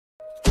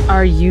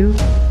Are you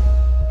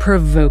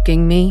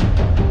provoking me?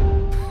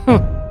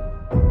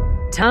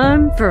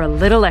 Time for a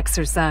little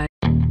exercise.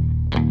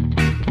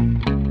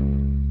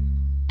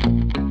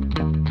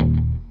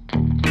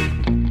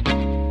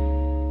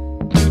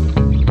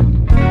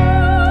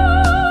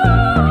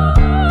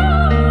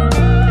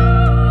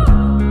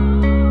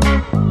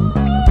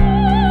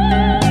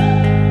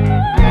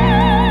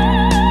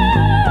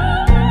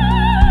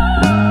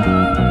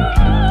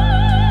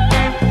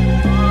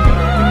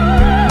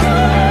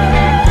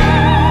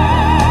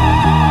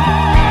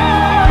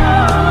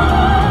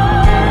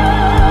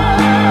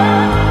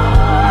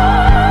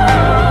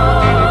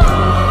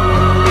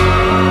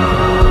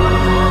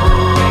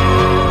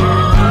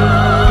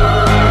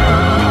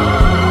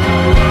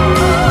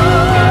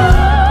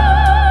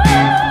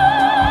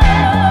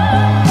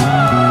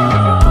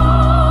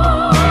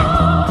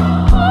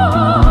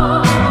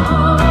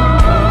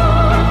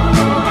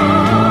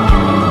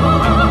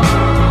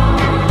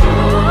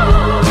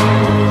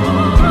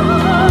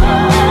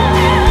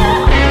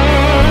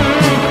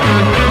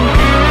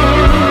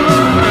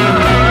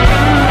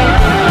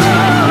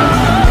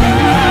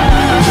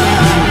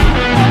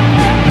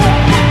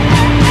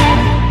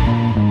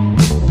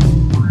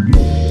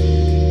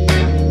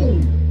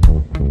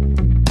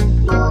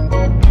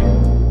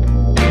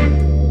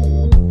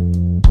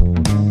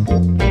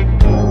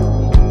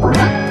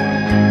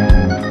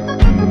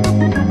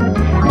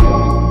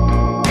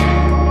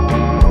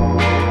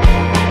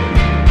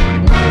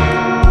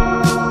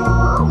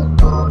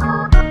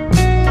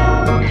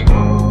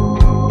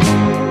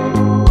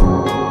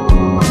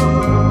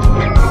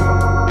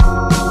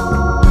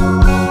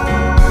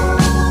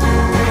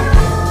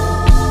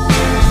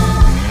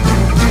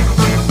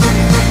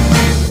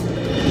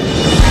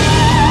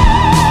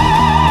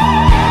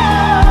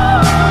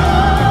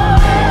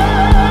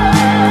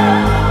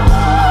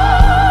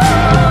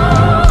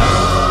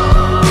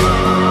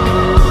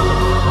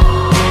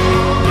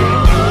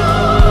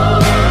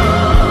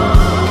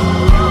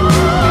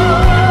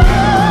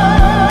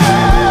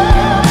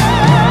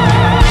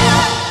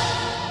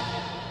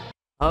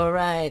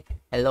 Alright,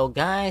 hello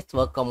guys,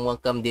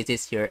 welcome. This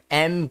is your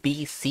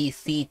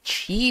MBCC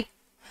Chief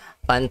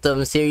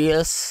Phantom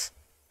Serious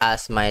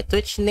as my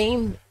Twitch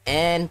name,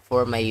 and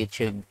for my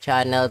YouTube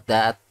channel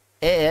that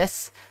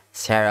is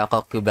Sarah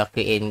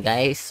Kokubakuin,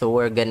 guys. So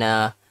we're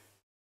gonna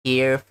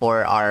here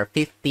for our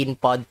 15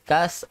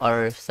 podcast,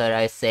 or should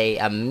I say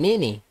a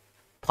mini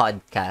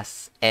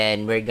podcast,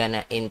 and we're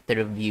gonna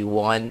interview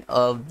one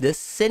of the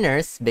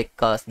sinners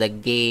because the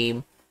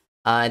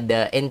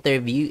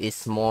interview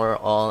is more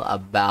all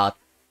about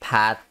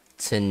Path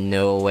to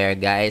Nowhere,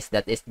 guys.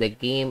 That is the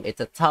game. It's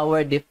a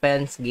tower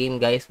defense game,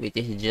 guys, which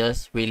is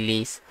just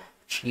released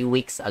 3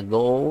 weeks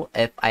ago,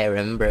 if I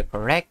remember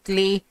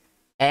correctly.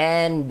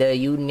 And the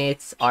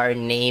units are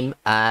named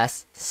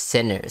as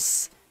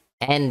sinners,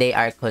 and they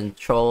are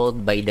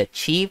controlled by the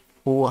chief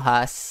who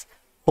has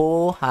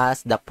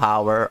the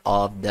power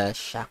of the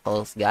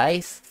shackles,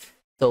 guys.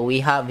 So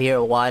we have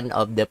here one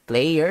of the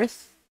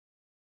players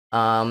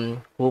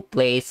who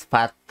plays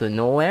Path to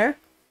Nowhere,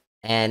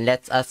 and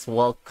let's us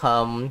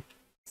welcome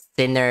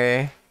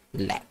Sinner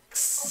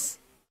Lex.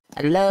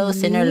 Hello,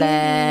 Sinner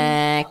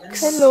Lex.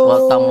 Hello.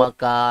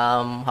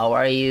 Welcome. How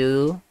are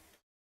you?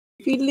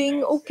 Feeling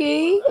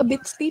okay, a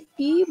bit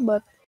sleepy,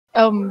 but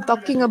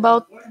talking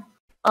about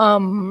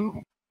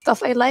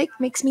stuff I like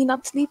makes me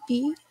not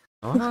sleepy.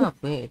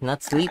 Wait,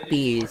 not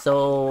sleepy.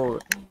 So,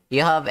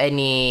 you have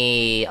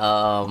any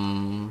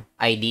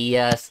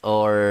ideas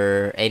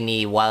or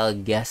any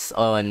wild guess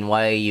on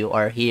why you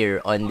are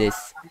here on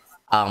this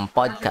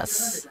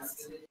podcast?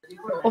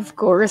 Of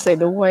course, I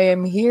know why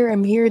I'm here.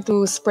 I'm here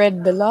to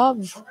spread the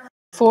love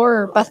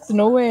for Path to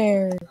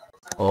Nowhere.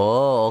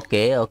 Oh,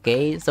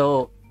 okay.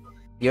 So,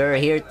 you're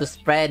here to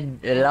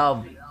spread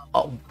love.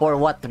 For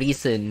what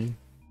reason?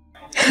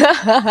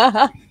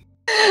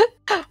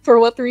 For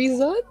what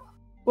reason?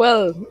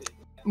 Well,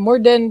 more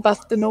than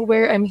Path to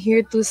Nowhere, I'm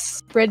here to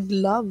spread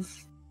love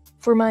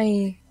for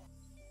my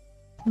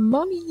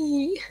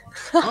mommy.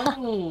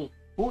 Mommy,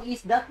 who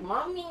is that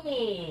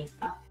mommy?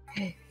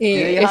 Do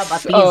Eh, you have a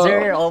if,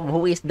 teaser of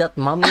who is that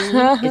mommy?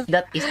 Is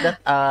that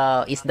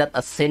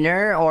a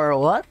sinner or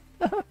what?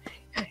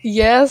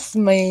 Yes,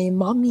 my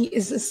mommy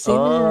is a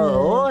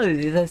sinner.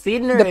 It's a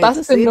sinner. The It's a path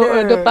to the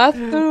sinner. path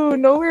to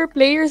nowhere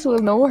players will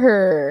know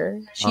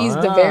her. She's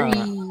the very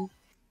Ah,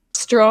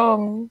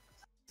 strong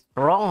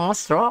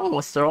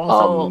strong.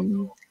 So,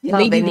 you have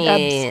lady with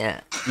abs.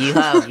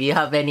 any? You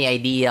have any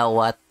idea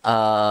what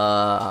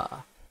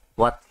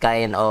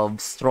kind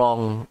of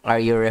strong are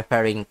you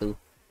referring to?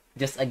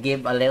 Just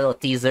give a little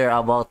teaser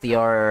about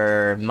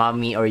your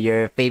mommy or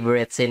your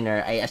favorite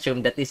sinner. I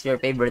assume that is your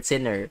favorite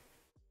sinner.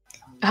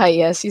 Ah,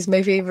 yes, she's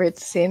my favorite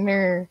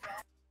sinner.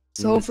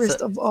 So So,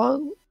 first of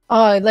all,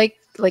 like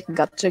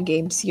gotcha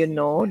games,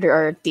 there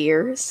are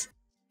tiers,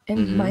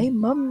 and mm-hmm.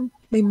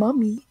 my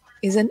mommy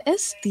is an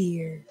S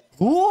tier.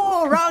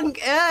 Ooh, rank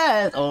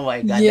S! Oh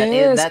my god,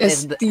 Yes, that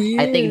is S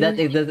I think that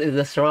tier. is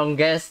the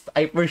strongest,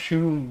 I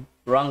presume.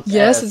 Rank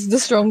Yes, it's S. the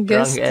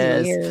Rank strongest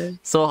S. tier.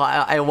 So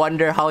I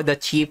wonder how the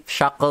chief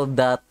shackled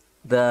that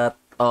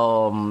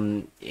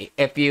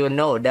if you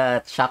know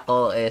that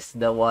shackle is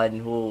the one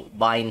who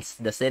binds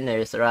the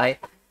sinners, right?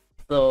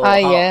 So Ah,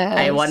 how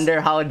I yes.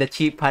 wonder how the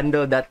chief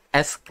handled that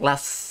S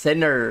class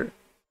sinner.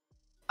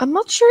 I'm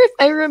not sure if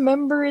I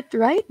remember it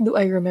right. Do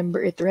I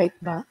remember it right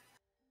ba?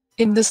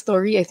 In the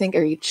story, I think I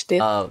reached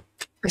it. Uh,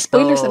 Are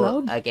spoilers so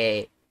allowed?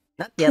 okay,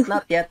 not yet,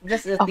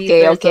 just a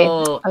Okay, teaser. okay.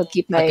 So I'll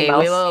keep my okay,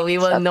 mouth we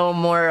will shut. know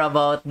more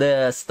about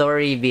the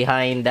story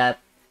behind that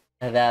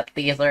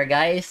teaser,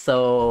 guys.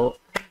 So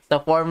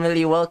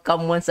formally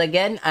welcome once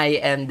again. I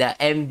am the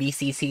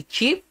MBCC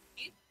chief,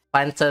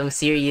 Phantom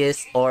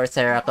Series or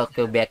Sarako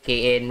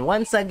Kubeki, and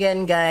once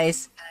again,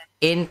 guys,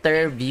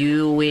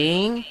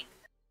 interviewing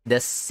the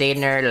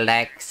sinner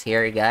Lex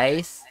here,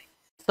 guys.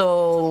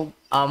 So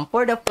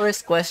for the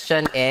first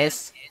question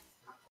is,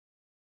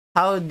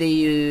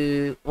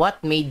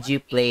 what made you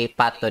play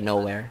Path to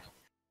Nowhere?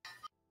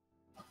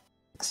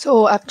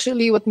 So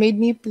actually, what made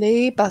me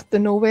play Path to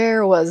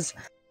Nowhere was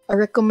a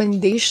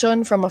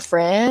recommendation from a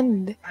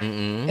friend.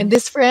 And Mm-mm.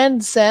 this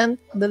friend sent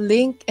the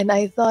link, and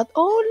I thought,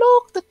 oh,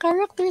 look, the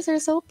characters are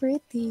so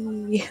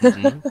pretty.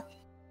 Mm-mm.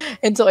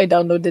 And so I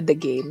downloaded the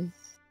game.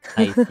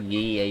 I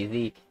see, I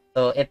see.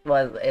 So it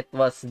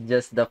was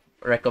just the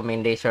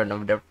recommendation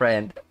of the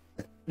friend,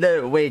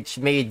 which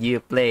made you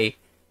play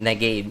the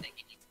game.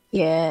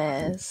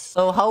 Yes.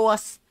 So how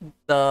was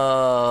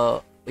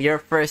the your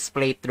first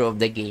playthrough of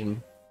the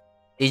game?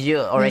 Did you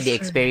My already friend.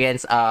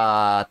 experience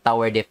a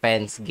tower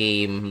defense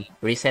game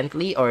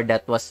recently, or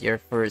that was your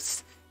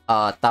first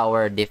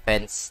tower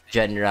defense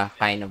genre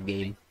kind of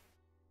game?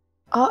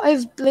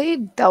 I've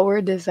played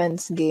tower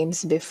defense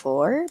games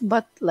before,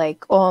 but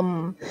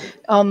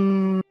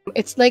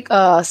it's like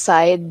a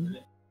side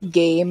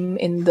game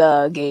in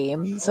the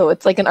game. So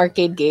it's like an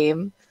arcade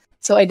game.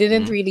 So I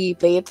didn't Mm-hmm. really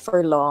play it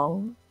for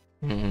long.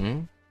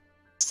 Mm-hmm.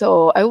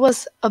 So I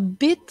was a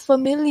bit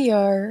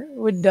familiar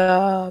with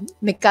the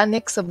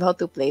mechanics of how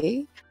to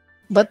play.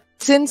 But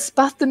since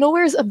Path to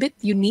Nowhere is a bit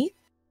unique,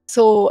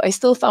 so I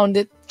still found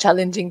it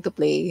challenging to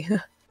play.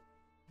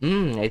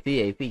 I see,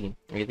 I see.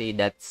 I see.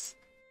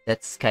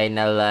 That's kind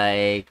of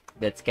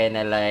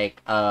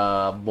like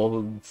a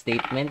bold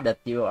statement that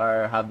you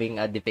are having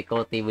a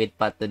difficulty with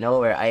Path to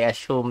Nowhere. I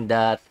assume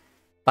that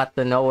Path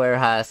to Nowhere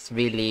has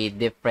really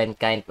different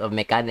kind of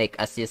mechanic,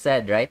 as you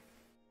said, right?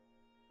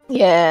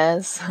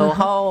 Yes. So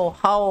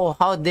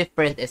how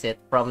different is it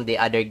from the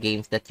other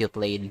games that you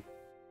played?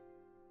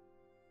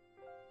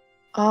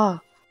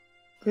 Ah,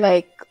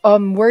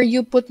 where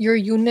you put your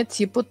units,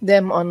 you put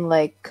them on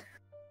like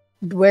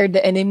where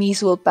the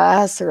enemies will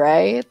pass,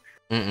 right?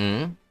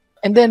 Mm-mm.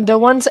 And then the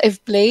ones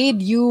I've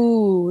played,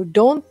 you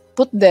don't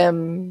put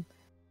them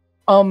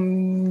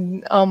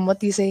what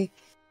do you say?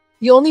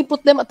 You only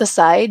put them at the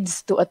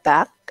sides to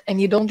attack, and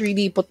you don't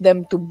really put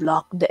them to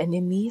block the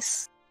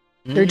enemies.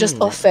 They're just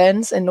Mm,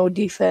 offense and no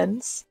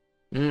defense.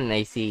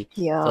 I see.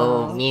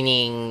 So Yeah.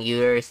 meaning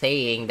you're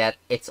saying that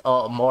it's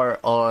all more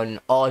on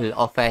all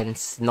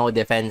offense, no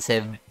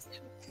defensive,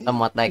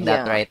 somewhat like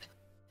that, Yeah. right?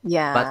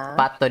 But Yeah.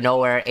 Path to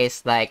Nowhere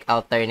is like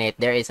alternate.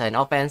 There is an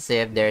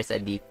offensive, there's a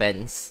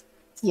defense.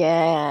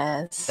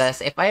 Yes.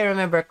 Because if I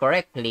remember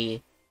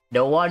correctly,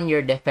 the one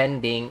you're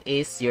defending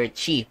is your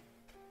chief,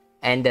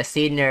 and the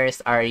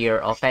sinners are your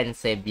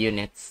offensive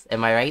units.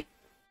 Am I right?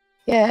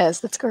 Yes,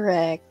 that's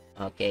correct.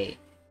 Okay.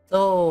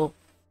 So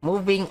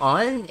moving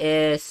on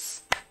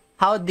is,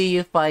 how do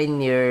you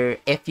find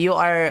if you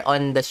are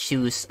on the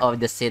shoes of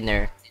the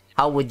sinner,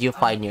 how would you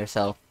find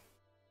yourself?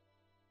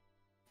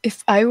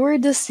 If I were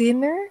the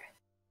sinner,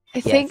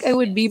 I think I Yes.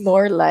 would be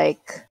more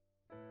like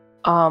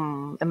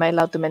am I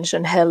allowed to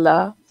mention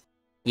Hella?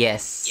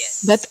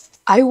 That Yes.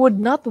 I would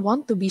not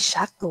want to be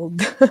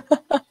shackled.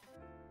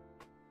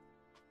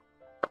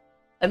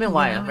 I mean,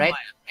 why, Yeah. right?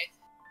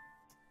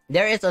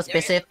 There is a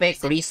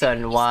specific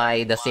reason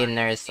why the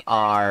sinners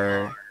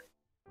are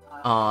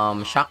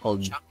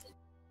shackled.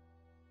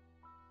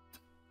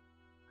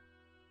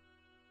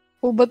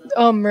 Oh, but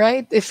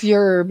right, if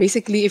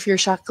you're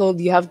shackled,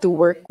 you have to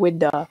work with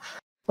the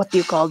what do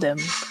you call them?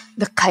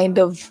 The kind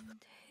of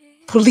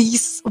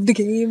police of the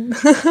game.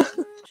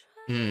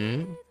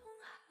 Mm-hmm.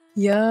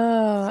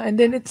 Yeah, and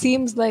then it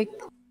seems like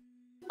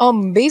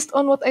based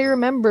on what I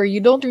remember, you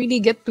don't really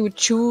get to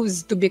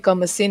choose to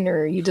become a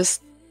sinner. You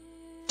just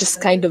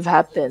kind of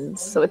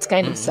happens. So it's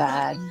kind of Mm-hmm.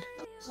 sad.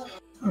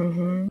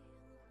 Mm-hmm.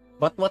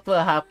 But what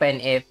will happen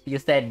if you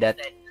said that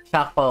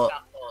shackles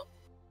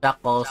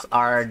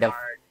are the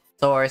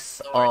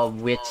source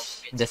of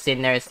which the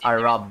sinners are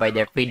robbed by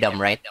their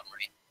freedom, right?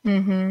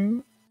 Mm-hmm.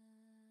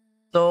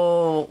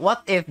 So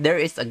what if there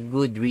is a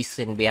good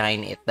reason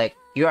behind it? Like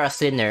you're a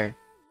sinner,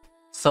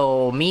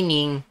 so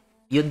meaning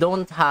you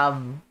don't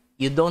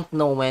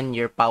know when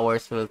your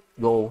powers will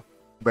go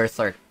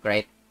berserk,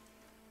 right?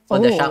 So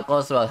the Oh,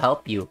 shackles will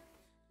help you.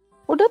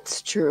 oh,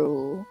 that's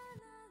true.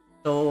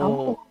 So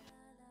Oh,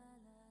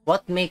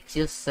 what makes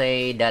you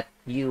say that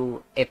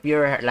if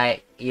you're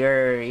like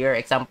your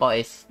example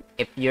is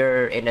if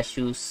you're in the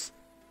shoes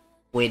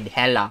with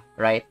Hela,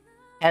 right?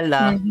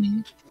 Hela.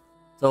 Mhm.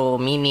 So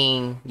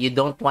meaning you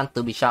don't want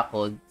to be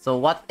shackled. So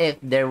what if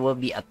there will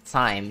be a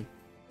time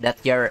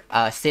that your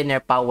sinner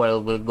power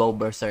will go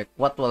berserk?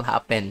 What will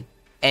happen?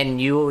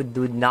 And you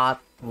do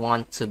not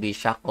want to be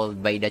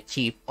shackled by the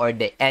chief or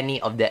the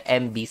any of the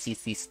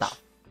MBCC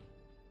staff.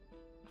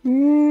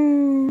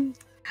 Hmm.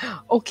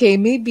 Okay,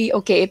 maybe.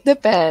 Okay, it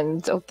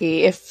depends.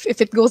 Okay, if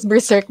it goes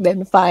berserk,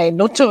 then fine,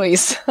 no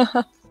choice.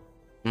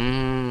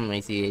 I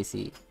see, I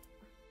see.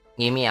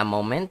 Give me a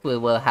moment. We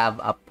will have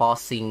a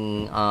pause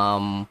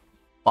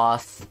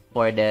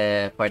for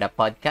the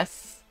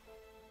podcast.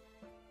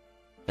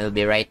 We'll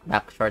be right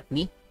back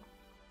shortly.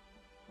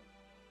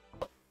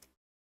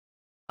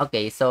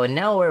 Okay, so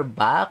now we're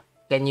back.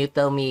 Can you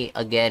tell me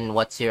again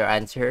what's your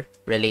answer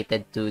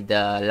related to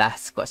the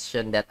last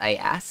question that I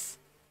asked?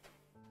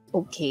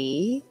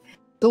 Okay.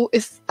 So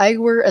if I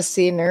were a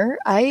sinner,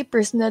 I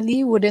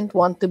personally wouldn't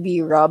want to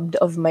be robbed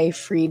of my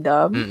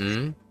freedom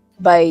Mm-mm.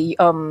 by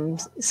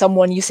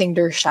someone using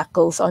their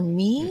shackles on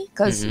me,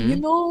 because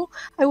Mm-mm.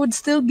 I would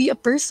still be a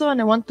person.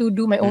 I want to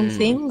do my own Mm-mm.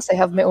 things. I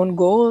have my own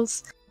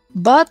goals.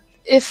 But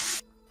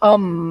if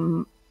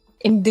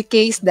in the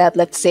case that,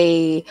 let's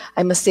say,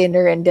 I'm a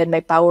sinner and then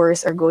my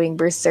powers are going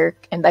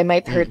berserk and I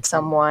might Mm. hurt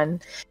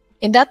someone,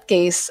 in that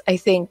case I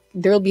think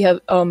there will be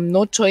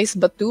no choice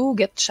but to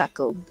get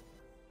shackled.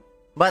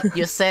 But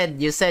you said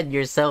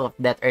yourself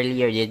that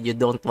earlier you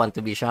don't want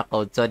to be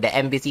shackled. So the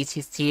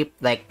MBCC chief,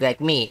 like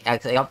me,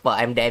 example,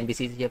 I'm the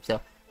MBCC chief.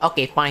 So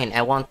okay, fine.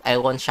 I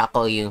won't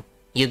shackle you.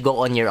 You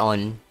go on your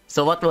own.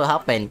 So what will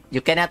happen?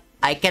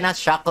 I cannot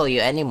shackle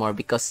you anymore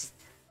because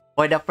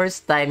for the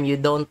first time you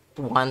don't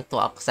want to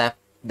accept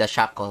the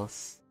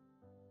shackles.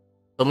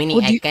 So meaning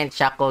Would I you? can't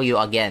shackle you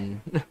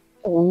again.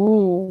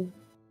 Oh,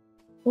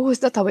 oh, is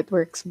that how it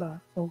works,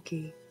 ba?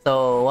 Okay.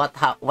 So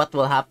what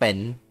will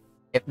happen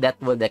if that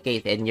were the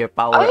case and your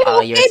power,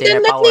 Oh, your okay,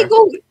 then sinner let me power?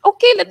 go.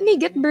 Okay, let me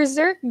get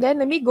berserk. Then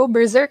let me go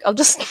berserk. I'll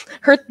just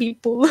hurt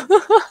people.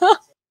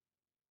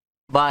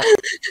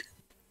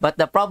 But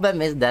the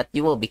problem is that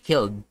you will be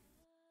killed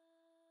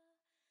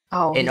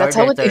Oh, in that's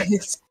how order it to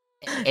is.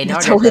 in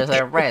That's order how to it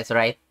is. suppress,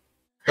 right?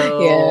 So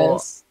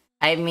Yes.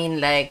 I mean,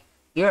 like,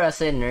 you're a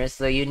sinner,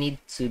 so you need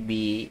to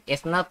be.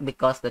 It's not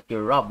because that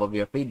you're robbed of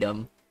your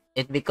freedom.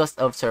 It's because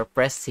of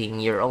suppressing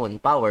your own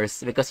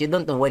powers. Because you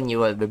don't know when you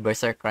will be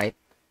berserk, right?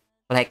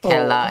 Like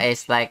Hella Oh.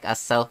 is like a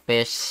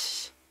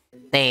selfish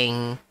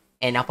thing,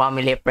 and a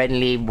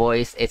family-friendly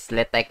voice. It's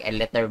like a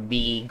letter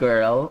B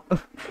girl.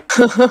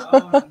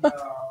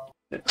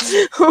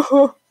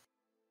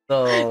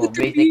 So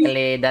To be.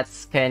 basically,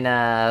 that's kind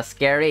of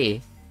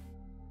scary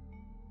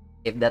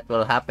if that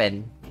will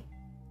happen.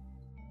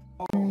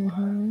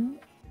 Mhm.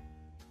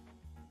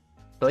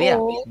 So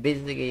yeah, Oh.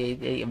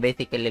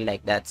 basically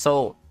like that.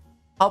 So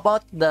how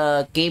about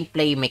the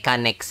gameplay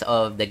mechanics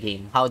of the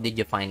game? How did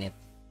you find it?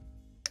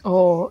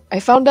 Oh, I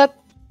found that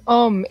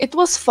it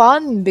was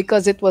fun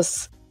because it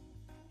was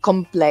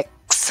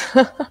complex.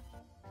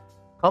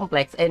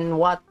 Complex, and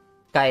what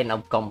kind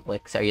of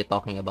complex are you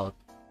talking about?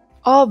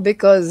 Oh,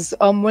 because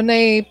when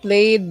I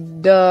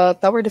played the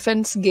tower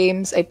defense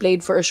games I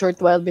played for a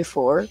short while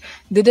before,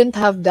 didn't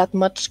have that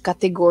much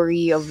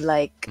category of,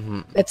 like,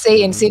 Mm-hmm. let's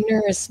say in Mm-hmm.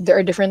 sinners, there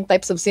are different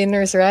types of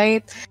sinners,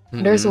 right?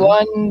 There's Mm-hmm.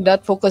 one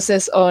that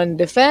focuses on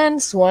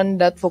defense, one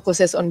that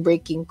focuses on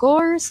breaking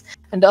cores,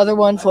 and the other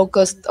one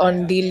focused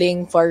on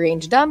dealing far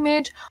range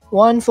damage,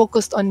 one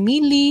focused on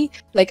melee.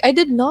 Like, I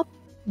did not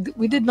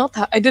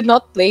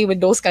play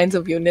with those kinds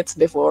of units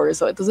before,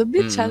 so it was a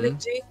bit Mm-hmm.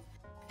 challenging.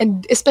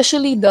 And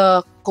especially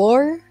the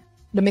core,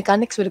 the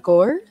mechanics with the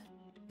core,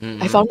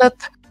 I Mm-hmm. found that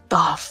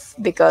tough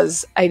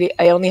because I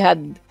only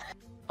had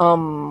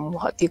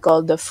what do you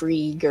call the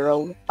free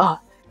girl?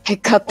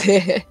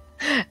 Hecate.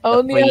 I The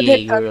only had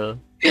free Hecate. girl.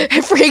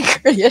 Free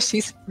girl, yeah,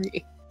 she's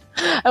free.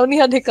 I only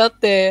had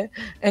Hecate.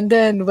 And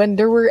then when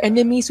there were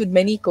enemies with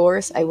many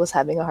cores, I was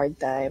having a hard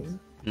time.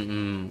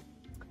 Mm-hmm.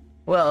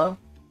 Well,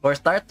 for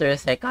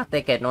starters,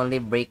 Hecate can only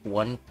break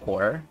one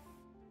core.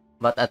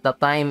 But at the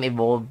time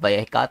evolved by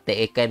Hecate,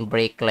 it can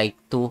break like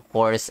two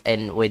cores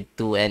and with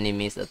two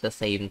enemies at the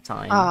same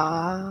time.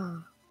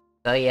 Ah.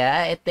 So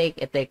yeah, it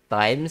take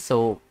time.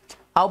 So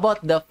how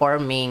about the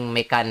farming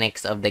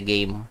mechanics of the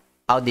game?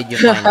 How did you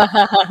find it?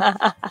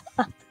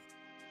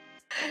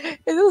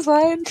 It was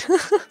fine.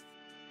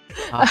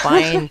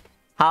 Fine.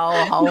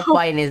 How No,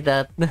 fine is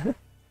that?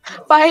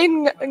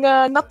 fine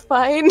nga, not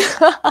fine.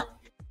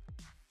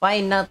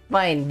 Fine, not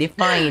fine.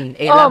 Define.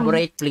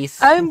 Um, Elaborate,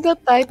 please. I'm the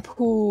type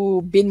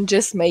who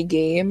binges my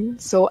game.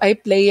 So I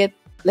play it,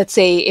 let's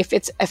say if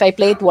I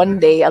play it one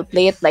day, I'll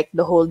play it like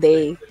the whole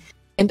day.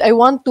 And I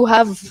want to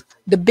have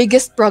the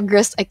biggest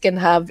progress I can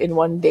have in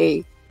one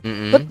day.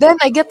 But Mm-mm. then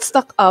I get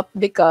stuck up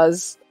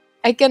because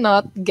I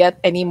cannot get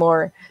any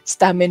more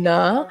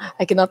stamina.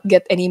 I cannot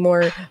get any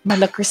more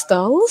mana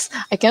crystals.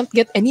 I can't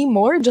get any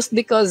more just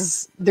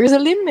because there's a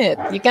limit.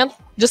 You can't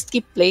just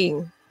keep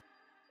playing.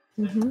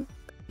 Hmm.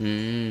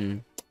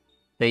 Mm.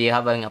 So you're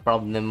having a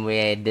problem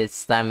with this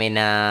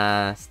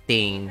stamina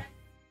thing.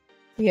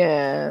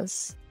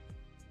 Yes.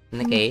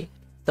 Okay.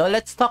 So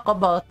let's talk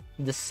about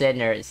the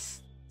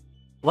sinners.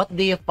 What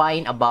do you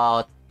find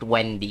about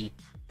Wendy,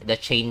 the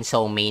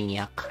chainsaw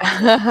maniac?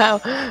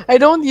 I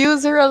don't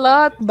use her a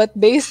lot, but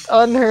based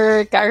on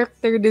her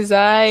character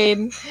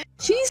design,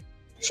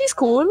 she's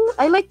cool.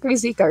 I like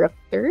crazy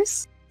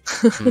characters.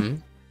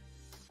 Hmm?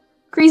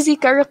 Crazy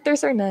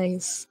characters are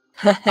nice.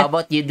 How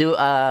about you do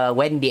a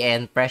Wendy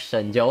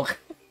impression joke?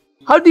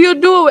 How do you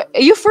do?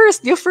 You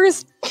first. You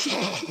first.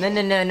 No.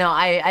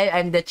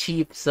 I'm the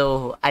chief,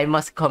 so I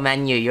must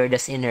command you. You're the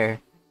sinner.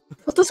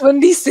 What does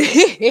Wendy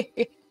say?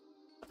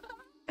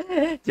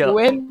 Joke.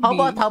 Wendy. How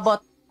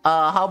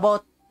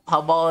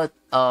about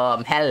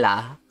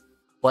Hella?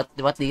 What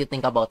do you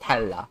think about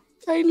Hella?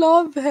 I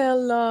love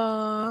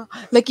Hella.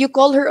 Like you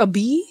call her a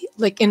bee?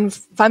 Like in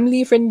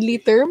family friendly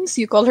terms,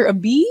 you call her a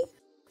bee?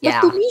 But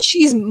Yeah. to me,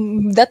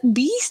 that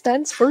B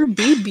stands for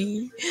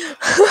baby.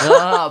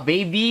 Ah,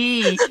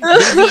 baby,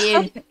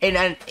 baby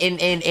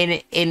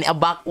in a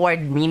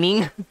backward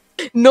meaning.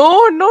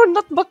 No,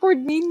 not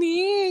backward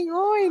meaning.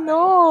 Oh, I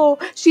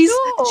know. She's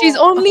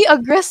No. only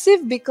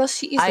aggressive because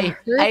she is a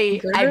hurt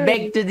I girl.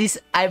 beg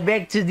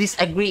to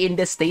disagree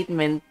in the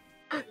statement.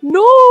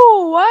 No,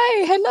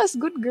 why? Hella's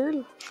good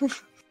girl.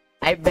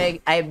 I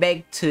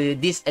beg to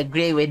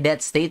disagree with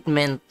that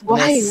statement,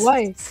 Why? Miss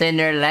Why?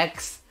 Sinner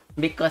Lex,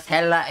 because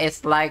Hella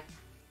is like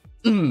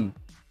a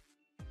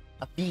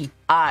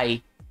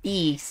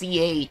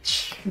Biech.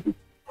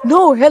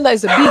 No, Hella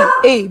is a B.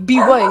 A B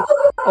Y.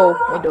 Oh,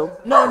 my dog.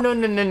 No.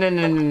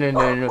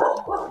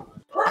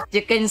 As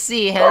you can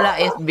see, Hella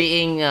is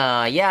being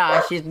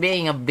she's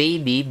being a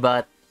baby,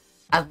 but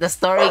as the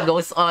story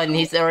goes on,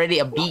 he's already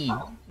a bee.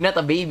 Not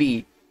a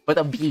baby, but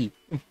a bee.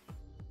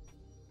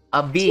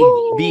 A big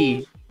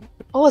bee.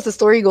 Oh, as the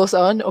story goes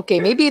on, okay,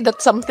 maybe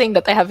that's something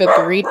that I haven't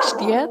reached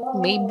yet.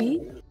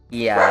 Maybe.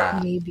 Yeah.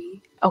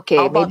 Maybe. Okay,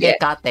 How about maybe.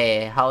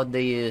 Hecate? How do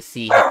you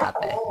see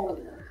Hecate?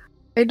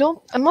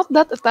 I'm not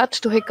that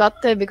attached to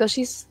Hecate because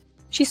she's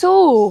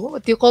so,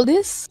 what do you call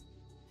this?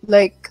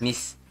 Like,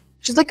 Miss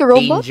she's like a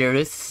robot.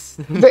 Dangerous.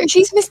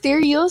 She's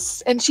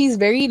mysterious and she's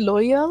very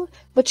loyal,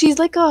 but she's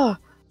like a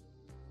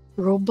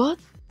robot.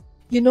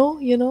 You know?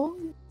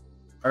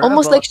 Or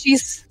Almost about- like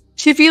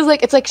she feels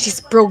like it's like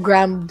she's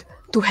programmed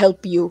to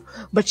help you,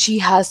 but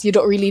you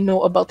don't really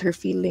know about her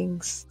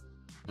feelings.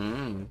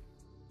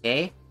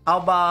 Okay. How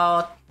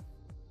about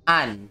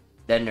Anne,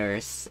 the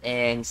nurse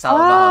in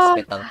Salva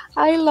Hospital?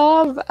 I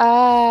love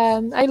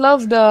Anne. I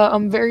love the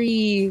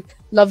very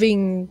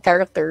loving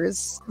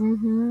characters.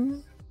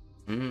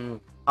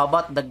 How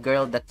about the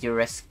girl that you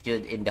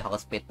rescued in the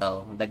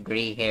hospital, the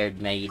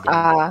gray-haired maiden?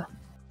 I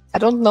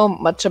don't know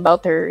much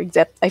about her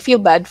except I feel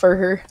bad for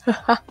her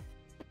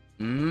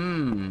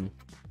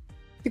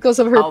because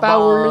of her How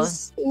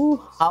powers.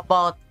 Ooh. How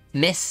about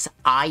Miss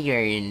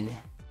Iron?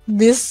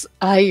 Miss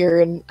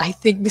Iron. I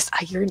think Miss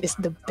Iron is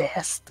the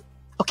best.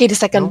 Okay, the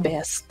second No.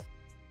 best.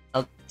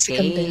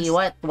 Second Okay,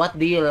 best. what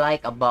do you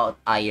like about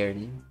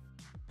Iron?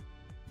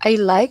 I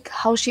like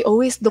how she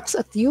always looks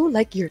at you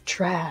like you're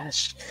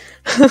trash.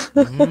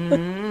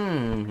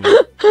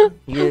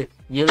 You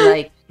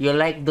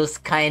like those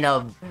kind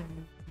of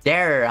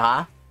dare,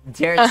 huh?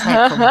 Dare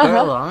type of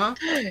girl, huh?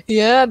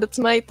 Yeah, that's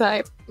my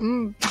type.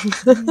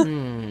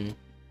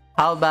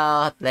 How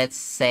about, let's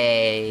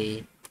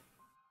say,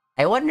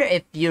 I wonder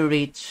if you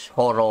reach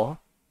Horo.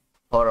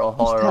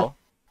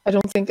 I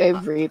don't think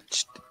I've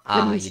reached.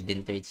 Let me You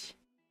didn't reach.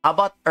 How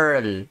about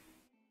Earl?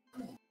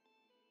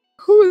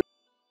 Who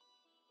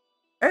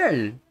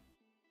Earl.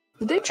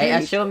 did I I try?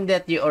 assume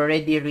that you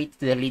already reached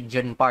the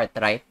Legion part,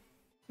 right?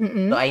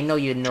 So I know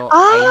you know. Ah,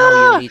 I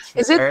know you reached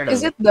is it Earl.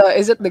 is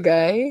it the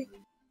guy?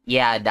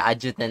 Yeah, the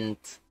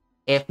adjutant.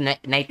 If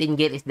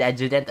Nightingale is the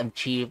adjutant of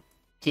Chief,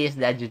 she is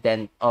the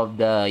adjutant of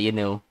the,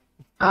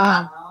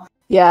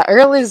 Yeah,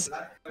 Earl is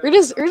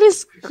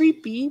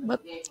creepy,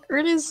 but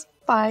Earl is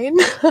fine.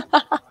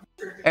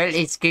 Earl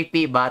is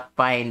creepy but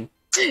fine.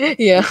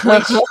 Yeah.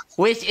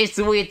 Which is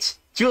which?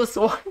 Choose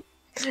one.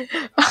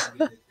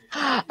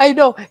 I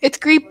know it's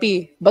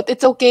creepy, but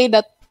it's okay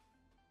that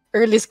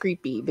Earl is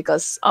creepy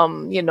because they're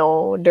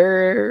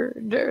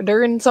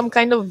in some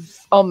kind of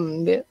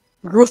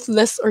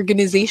ruthless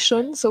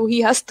organization, so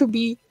he has to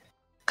be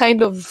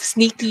kind of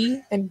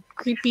sneaky and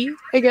creepy,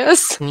 I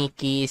guess.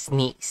 Sneaky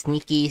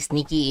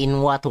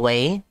in what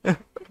way?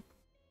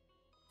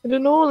 I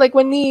don't know, like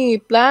when he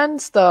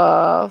plans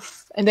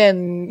stuff and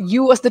then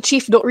you as the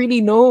chief don't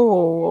really know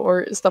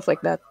or stuff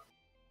like that.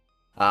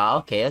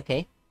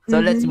 Okay. So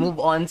let's move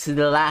on to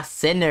the last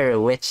sinner,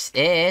 which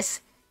is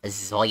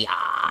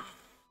Zoya.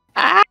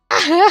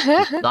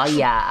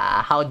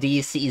 Zoya, how do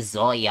you see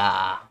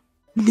Zoya?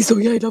 Mami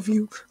Zoya, I love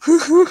you.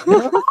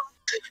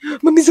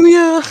 Mami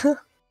Zoya.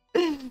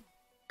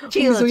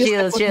 Chill.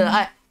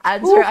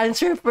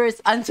 Answer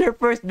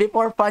first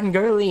before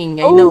fangirling.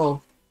 I Oh.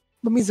 know.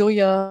 Mami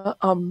Zoya,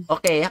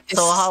 Okay,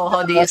 so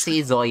how do you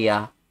see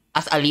Zoya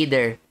as a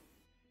leader?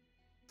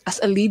 as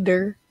a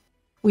leader,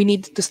 we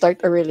need to start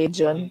a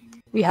religion.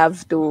 We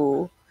have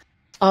to.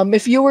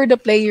 If you were the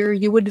player,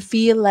 you would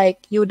feel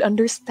like you would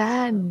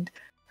understand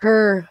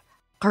her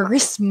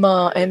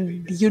charisma,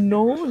 and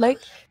like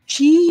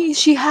she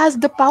has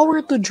the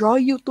power to draw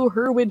you to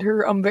her with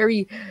her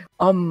very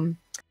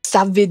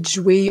savage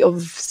way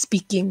of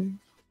speaking.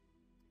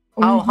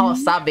 How Mhm.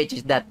 savage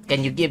is that?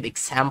 Can you give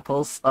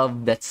examples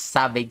of the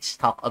savage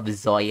talk of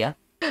Zoya?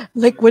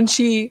 Like when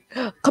she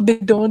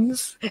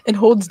kabidons and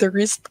holds the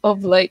wrist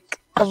of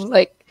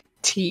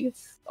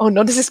teeth. Oh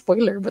no, this is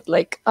spoiler, but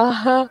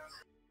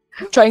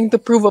trying to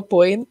prove a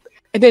point,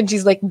 and then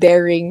she's like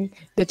daring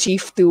the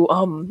chief to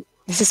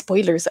this is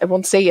spoilers, I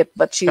won't say it,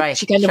 but Try,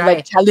 she kind of try,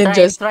 like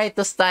challenges. try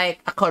to start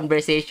a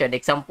conversation.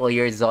 Example,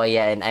 you're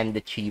Zoya and I'm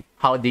the chief.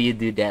 How do you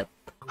do that?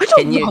 I don't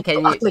Can know you, how can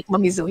to you, act like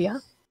Mami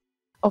Zoya.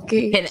 you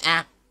Okay. can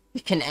act,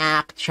 you can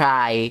act,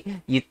 try.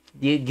 You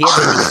give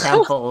an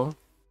example.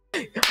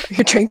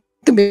 You're trying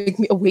to make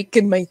me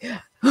awaken my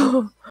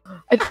do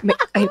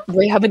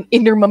I have an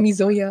inner Mami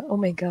Zoya? Oh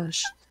my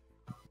gosh.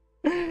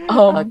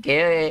 Um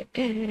Okay,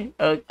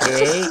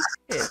 okay,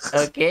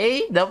 okay.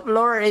 The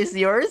floor is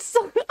yours.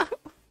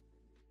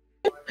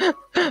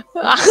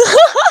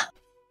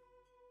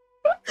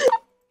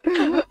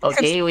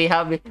 Okay,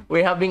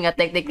 we're having a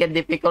technical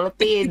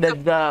difficulty.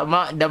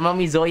 The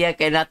Mommy Zoya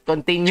cannot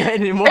continue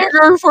anymore.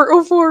 Error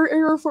 404,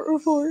 error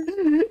 404.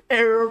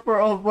 Error for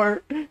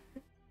over.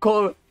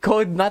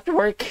 Code not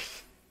work.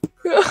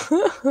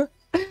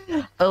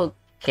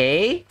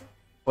 Okay.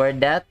 For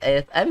that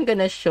is I'm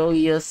gonna show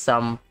you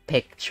some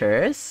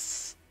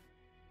pictures.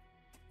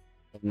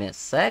 Give me a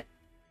sec.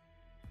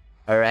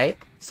 Alright.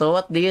 So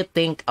what do you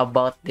think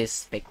about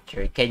this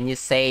picture? Can you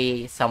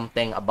say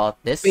something about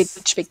this? Wait,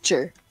 which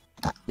picture?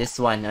 This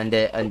one on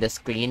the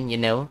screen, you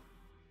know?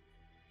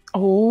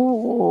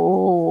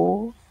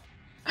 Oh,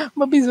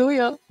 Mami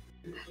Zoya.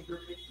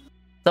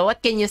 So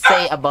what can you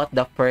say about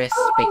the first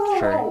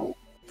picture?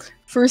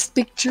 First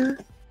picture,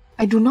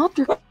 I do not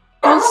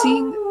recall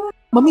seeing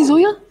Mami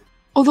Zoya.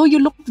 Although you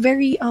looked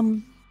very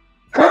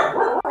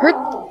hurt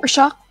or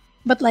shocked,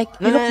 but like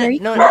No, you look very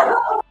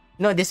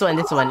no, this one,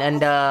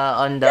 and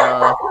on the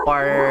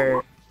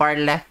far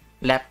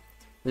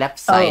left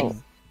side,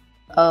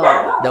 oh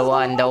the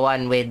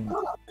one with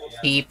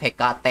P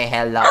Pekate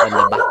Hella on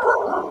the back.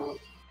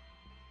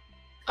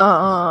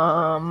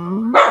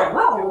 um.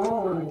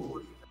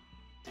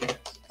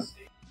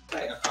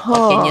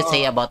 What can you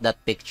say about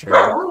that picture?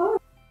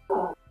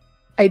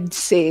 I'd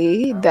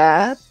say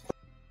that.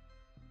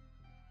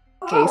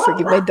 Okay,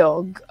 forgive my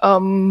dog.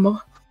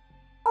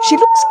 She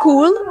looks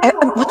cool.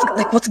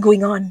 What's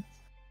going on?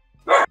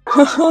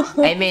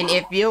 I mean,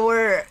 if you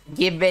were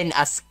given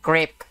a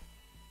script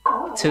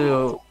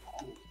to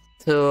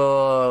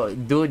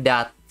do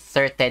that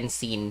certain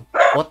scene,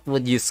 what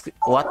would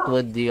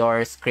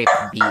your script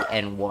be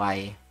and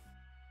why?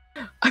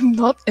 I'm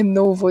not a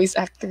no voice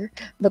actor,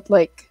 but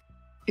like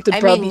it would I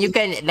probably. mean, you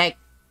can like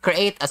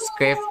create a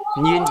script.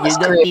 You don't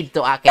script. need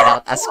to act it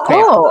out. A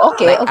script. Oh,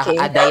 okay, Like okay.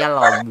 a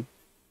dialogue.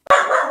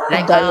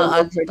 Like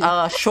dialogue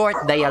a short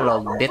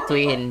dialogue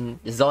between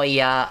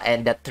Zoya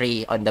and the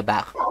tree on the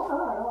back.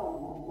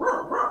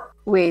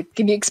 Wait,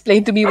 can you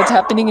explain to me what's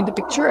happening in the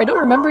picture? I don't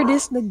remember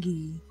this,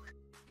 Nagi.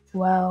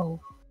 Wow.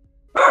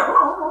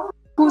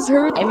 Who's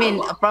hurt? I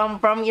mean,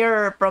 from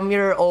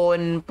your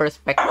own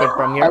perspective,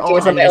 from your Okay,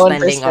 own from my own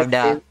understanding of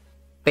the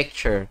perspective.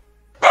 picture.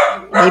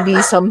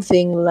 Maybe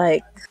something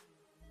like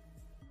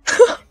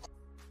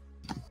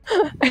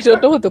I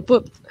don't know what to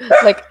put.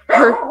 Like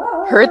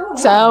hurt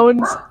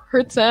sounds,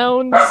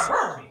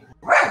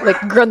 like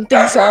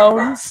grunting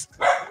sounds.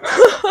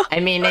 I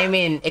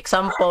mean,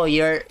 example,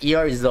 you're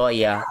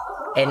Zoya,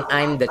 and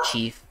I'm the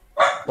chief.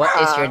 What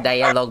is your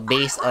dialogue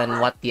based on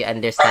what you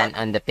understand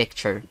on the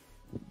picture?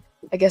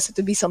 I guess it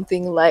would be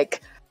something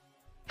like,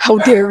 "How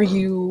dare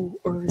you?"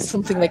 or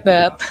something like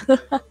that.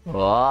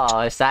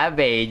 Wow,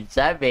 savage.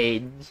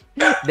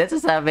 That's a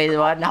savage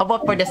one. How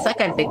about for the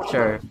second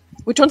picture?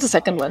 Which one's the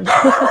second one?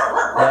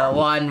 The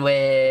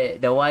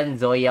one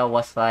Zoya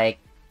was like,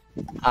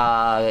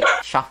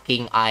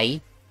 shocking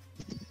eye.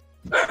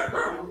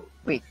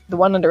 Wait, the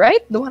one on the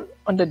right? The one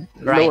on the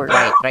lower?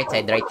 Right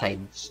side.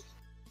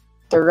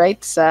 The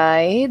right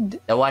side.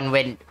 The one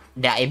with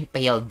the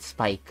impaled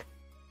spike.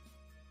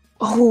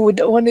 Oh,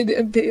 the one in the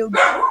impaled.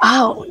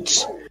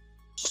 Ouch!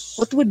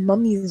 What would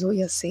Mummy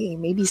Zoya say?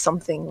 Maybe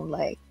something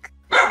like,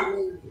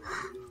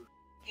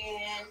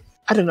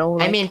 I don't know.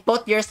 I Like, mean,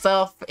 put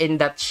yourself in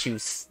that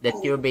shoes that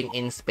you're being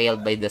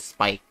impaled by the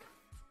spike.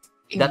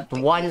 That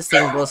one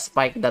single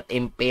spike that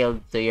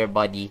impaled to your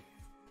body.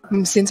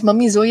 Since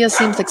Mummy Zoya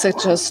seems like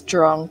such a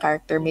strong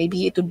character,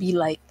 maybe it would be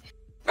like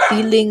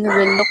feeling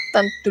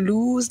reluctant to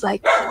lose,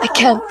 like I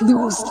can't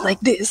lose like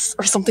this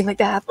or something like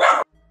that.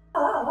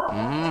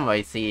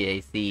 I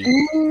see.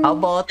 How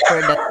about for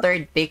the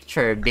third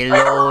picture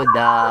below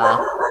the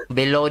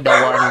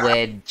one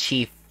with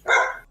Chief?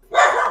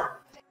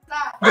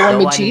 The one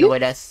with Chief?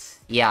 With us,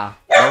 yeah.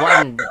 The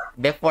one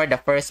before the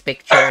first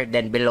picture,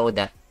 then below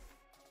that.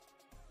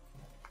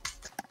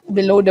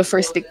 Below the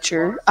first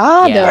picture.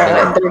 Yeah, The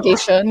below.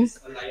 interrogation.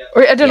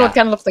 Or I don't know, Yeah. it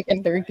kind of looks like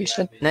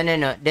interrogation. No.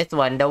 This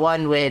one, the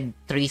one with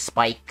 3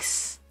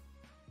 spikes.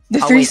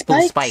 The Oh, three wait,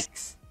 2 spikes?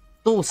 spikes.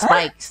 2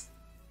 spikes.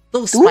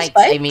 Two Two spikes,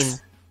 I mean.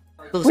 spikes?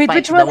 Two Wait, spikes.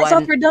 which The one? I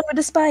thought one... we're done with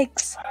the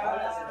spikes.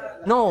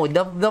 No,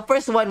 the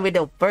first one with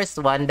the first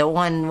one. The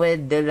one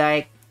with the,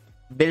 like,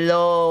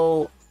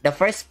 below... The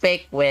first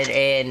pick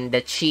wherein the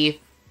Chief,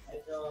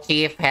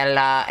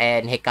 Hela,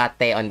 and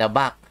Hecate on the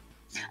back.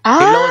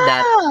 Below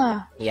that,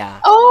 Ah! yeah.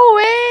 Oh,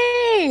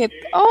 wait!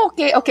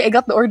 Okay, okay, I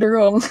got the order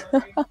wrong.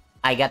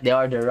 I got the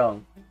order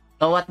wrong.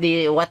 So what do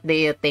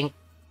you think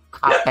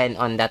happened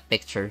on that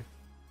picture?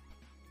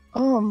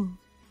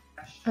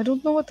 I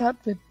don't know what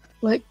happened.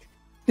 Like,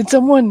 did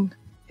someone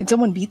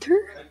beat her?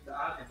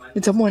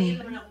 Did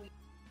someone...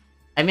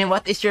 I mean,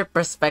 what is your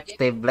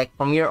perspective? Like,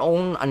 from your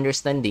own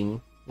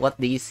understanding, what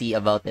do you see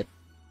about it?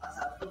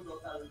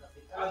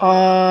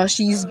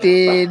 She's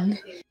been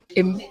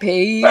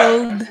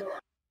impaled,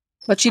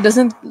 but she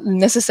doesn't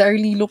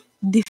necessarily look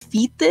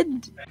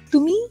defeated to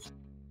me.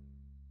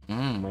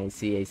 I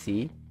see, I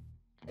see.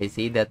 I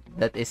see that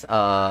is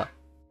a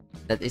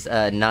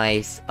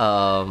nice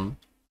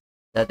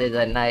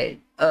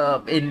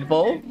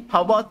info.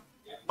 How about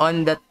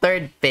on the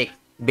third pick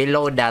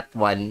below that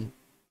one?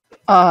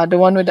 The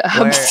one with the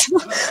Where abs.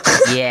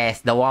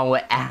 yes, the one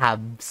with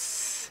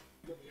abs.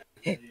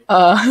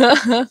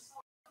 uh,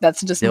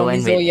 that's just The Mommy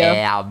one with Zoya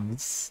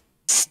abs.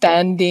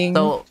 standing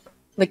So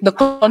like the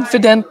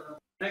confident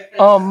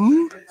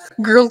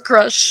girl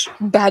crush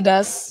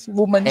badass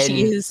woman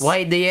she and is.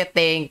 why do you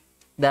think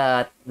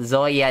that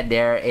Zoya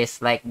there is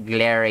like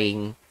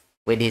glaring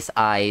with his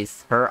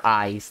eyes, her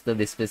eyes to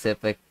be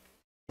specific?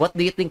 What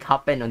do you think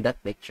happened on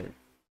that picture?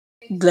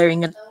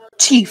 Glaring at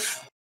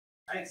Chief.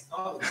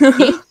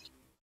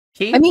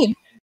 Chief? I mean,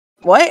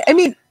 why? I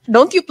mean,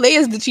 don't you play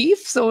as the Chief?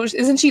 So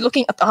isn't she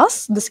looking at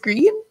us, the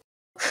screen?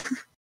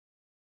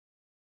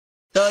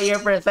 So your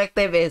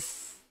perspective is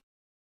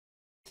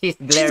she's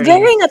She's glaring.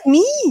 glaring at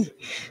me.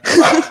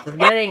 She's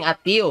glaring at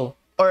you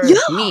or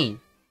Yeah. me.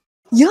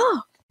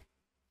 Yeah.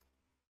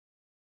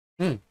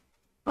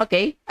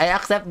 Okay, I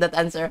accept that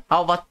answer.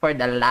 How about for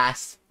the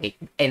last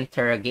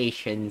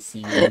interrogation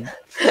scene?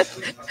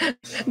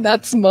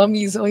 That's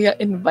Mommy Zoya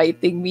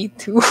inviting me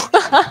to.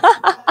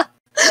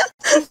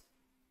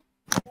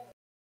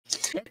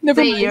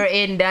 Never Say mind. you're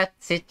in that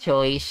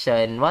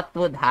situation, what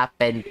would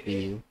happen to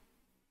you?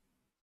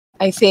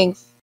 I think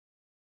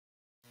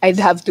I'd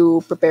have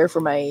to prepare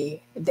for my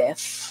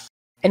death.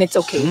 And it's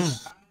okay.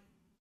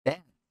 Then,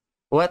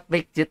 what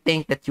makes you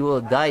think that you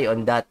will die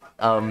on that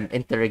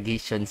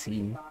interrogation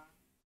scene?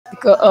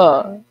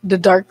 Because, the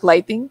dark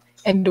lighting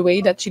and the way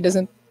that she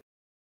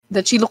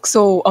looks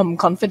so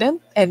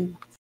confident and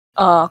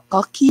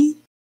cocky.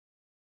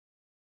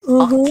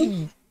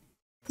 Cocky.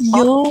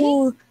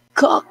 Yo,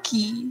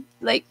 cocky.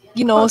 Like,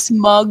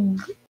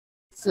 smug.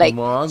 Like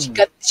Smug.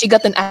 she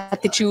got an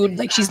attitude,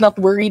 like she's not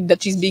worried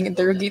that she's being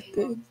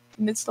interrogated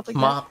and stuff like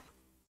that.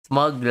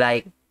 Smug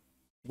like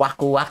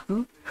waku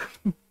waku.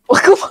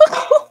 Waku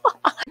waku.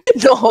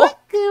 No.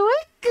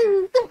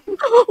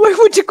 Why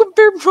would you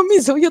compare Mommy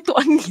Zoya to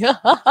Anya?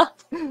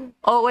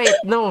 Oh wait,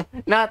 no,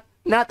 not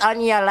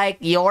Anya, like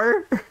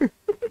your.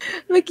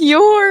 Like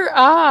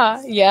yeah.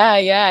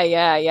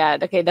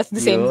 Okay, that's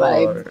the same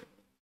vibe.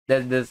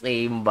 That's the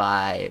same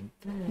vibe.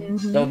 Mhm.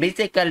 So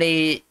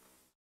basically,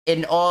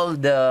 in all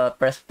the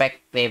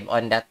perspective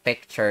on that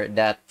picture,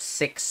 that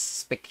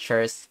 5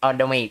 pictures,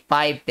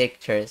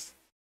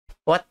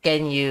 what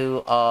can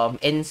you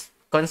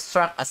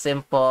construct a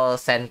simple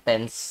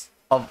sentence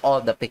of all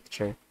the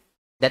picture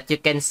that you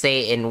can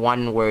say in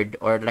one word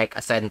or like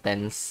a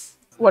sentence?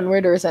 One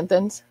word or a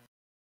sentence.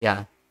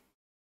 Yeah.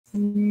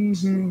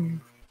 Mm-hmm.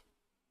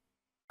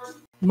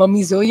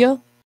 Mommy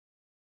Zoya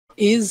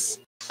is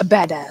a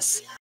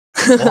badass.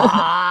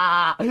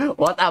 Wow!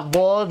 What a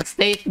bold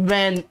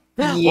statement!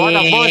 What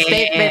a bold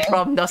statement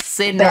from the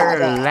sinner,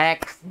 Badass. Lex,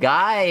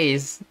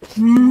 guys.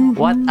 Mhm.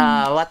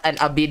 What an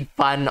avid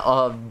fan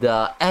of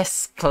the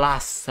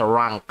S-class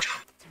rank.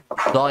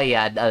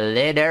 Zoya, the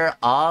leader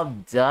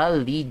of the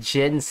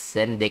Legion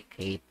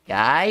Syndicate,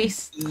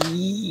 guys.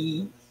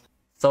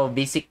 So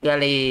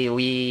basically,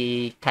 we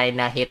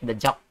kinda hit the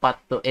jackpot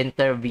to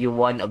interview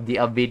one of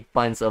the avid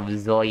fans of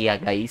Zoya,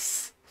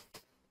 guys.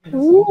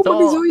 Ooh,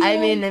 Mommy So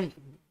Zoya.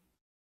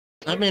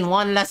 I mean,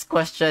 one last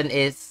question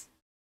is,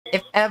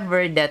 if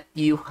ever that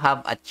you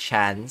have a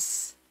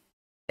chance,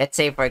 let's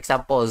say for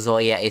example,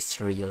 Zoya is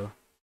real.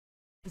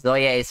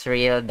 Zoya is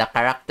real, the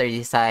character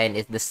design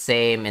is the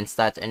same and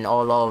such, and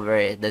all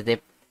over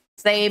the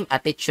same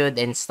attitude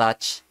and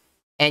such,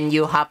 and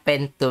you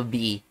happen to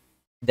be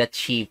the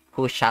chief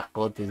who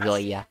shackled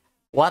Zoya.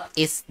 What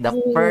is the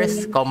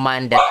first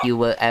command that you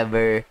will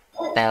ever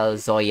tell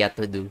Zoya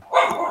to do?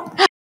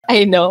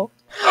 I know.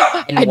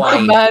 And I'd why?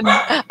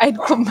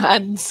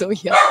 command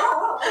Zoya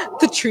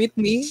to treat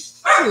me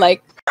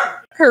like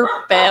her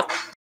pet.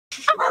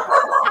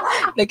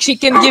 Like she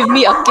can give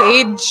me a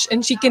cage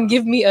and she can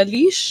give me a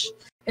leash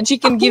and she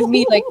can give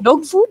me like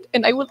dog food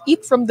and I will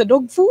eat from the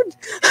dog food.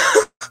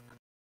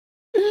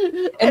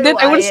 And then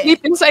I will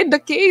sleep inside the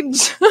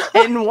cage.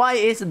 And why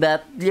is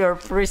that your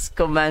first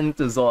command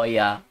to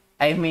Zoya?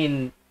 I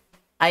mean,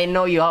 I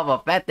know you have a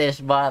fetish,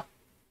 but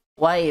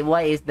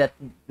Why is that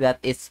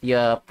is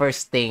your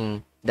first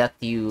thing that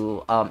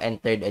you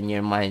entered in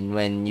your mind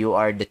when you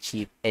are the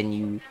chief and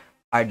you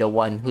are the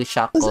one who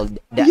shackled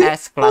the You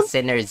S-class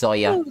sinner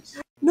Zoya?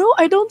 No,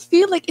 I don't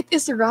feel like it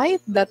is right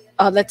that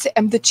let's say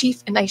I'm the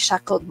chief and I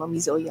shackled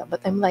Mommy Zoya,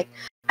 but I'm like,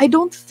 I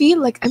don't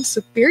feel like I'm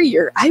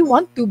superior. I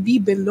want to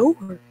be below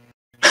her.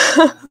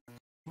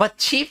 But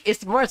chief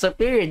is more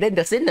superior than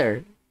the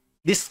sinner,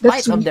 That's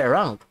despite of their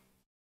rank.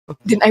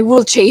 Then I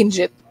will change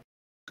it.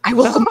 I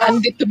will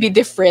command it to be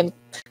different.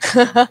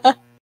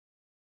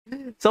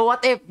 So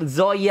what if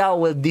Zoya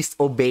will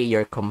disobey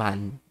your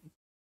command?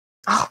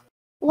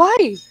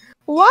 Why?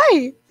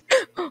 Why?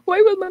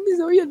 Why will Mommy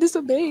Zoya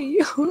disobey?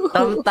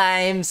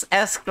 Sometimes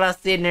S-class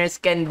sinners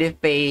can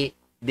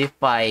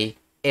defy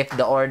if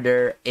the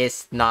order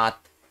is not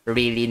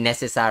really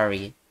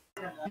necessary.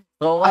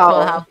 So what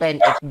will Oh, happen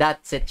if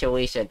that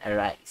situation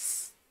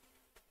arises?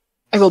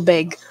 I will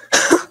beg.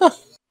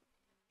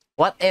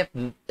 What if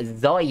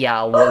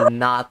Zoya will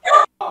not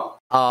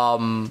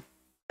um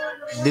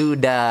do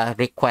the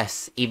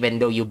request even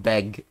though you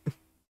beg?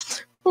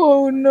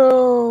 Oh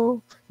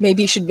no.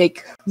 Maybe you should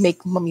make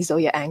Mommy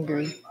Zoya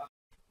angry.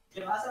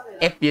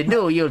 If you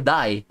do, you'll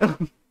die.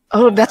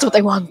 Oh, that's what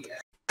I want.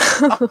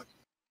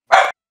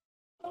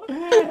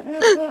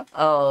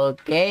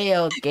 Okay.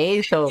 So,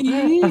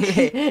 Yeesh.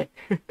 okay.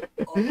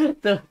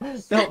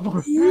 so,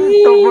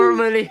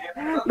 Yeesh.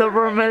 to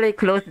formally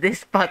close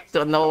this part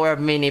to Nowhere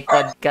mini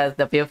podcast,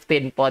 the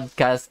 15th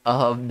podcast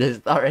of the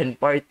Star and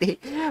Party.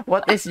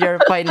 What is your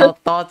final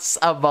thoughts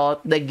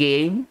about the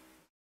game?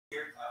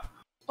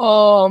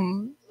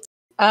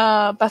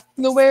 Path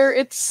to Nowhere,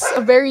 it's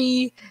a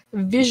very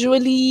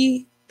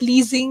visually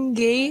pleasing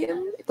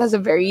game. It has a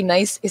very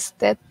nice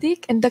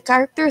aesthetic, and the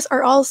characters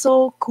are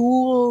also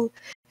cool,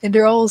 and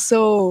they're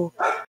also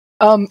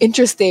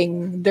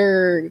interesting.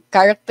 Their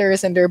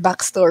characters and their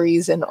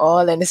backstories and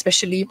all, and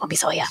especially Mami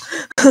Soya.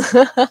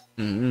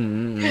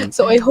 Mm-hmm.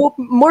 So I hope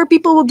more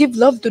people will give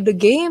love to the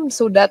game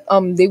so that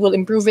they will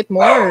improve it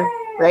more,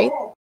 right?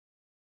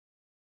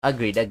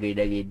 Agreed. I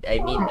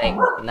mean, like,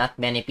 not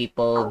many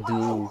people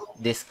do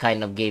this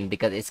kind of game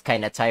because it's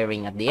kind of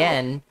tiring at the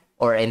end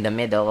or in the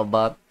middle.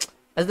 But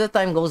as the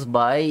time goes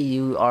by,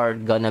 you are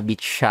gonna be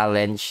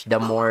challenged. The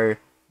more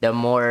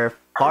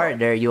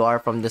farther you are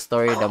from the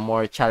story, the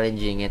more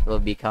challenging it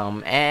will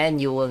become,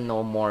 and you will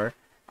know more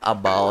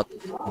about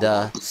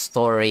the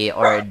story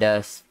or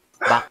the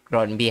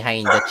background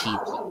behind the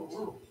cheat.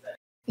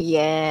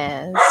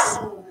 Yes.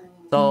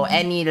 So,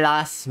 any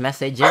last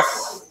messages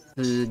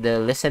to the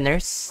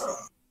listeners?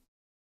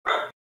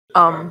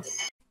 Um,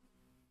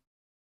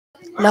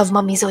 Love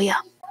Mami Zoya.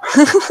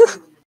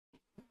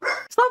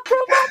 Stop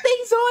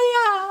promoting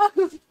Zoya!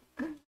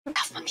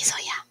 Love Mami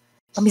Zoya.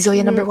 Mami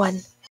Zoya number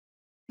one.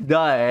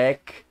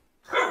 Dark.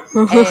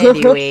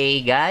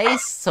 Anyway,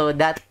 guys, so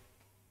that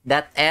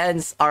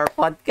ends our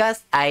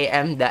podcast. I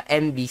am the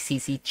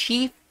MBCC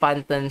Chief,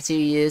 Phantom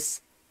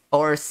Series,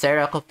 or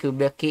Sarah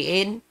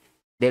Kokubakiin,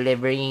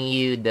 delivering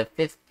you the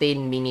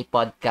 15 mini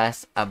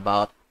podcast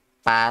about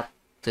Path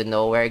to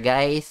Nowhere,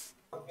 guys.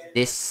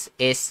 This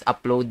is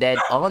uploaded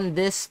on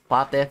this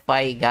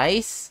Spotify,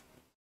 guys,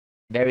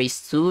 very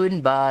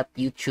soon, but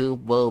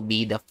YouTube will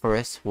be the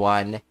first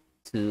one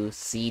to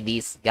see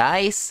these,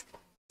 guys.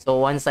 So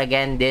once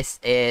again, this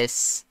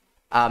is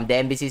the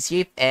NBC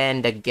chief,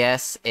 and the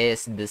guest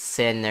is the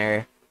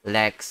sinner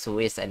Lex, who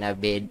is an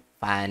avid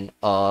fan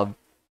of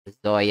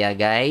Zoya,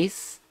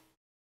 guys.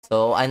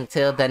 So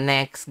until the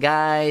next,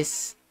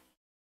 guys,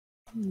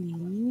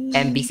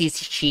 NBC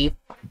chief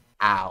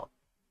out.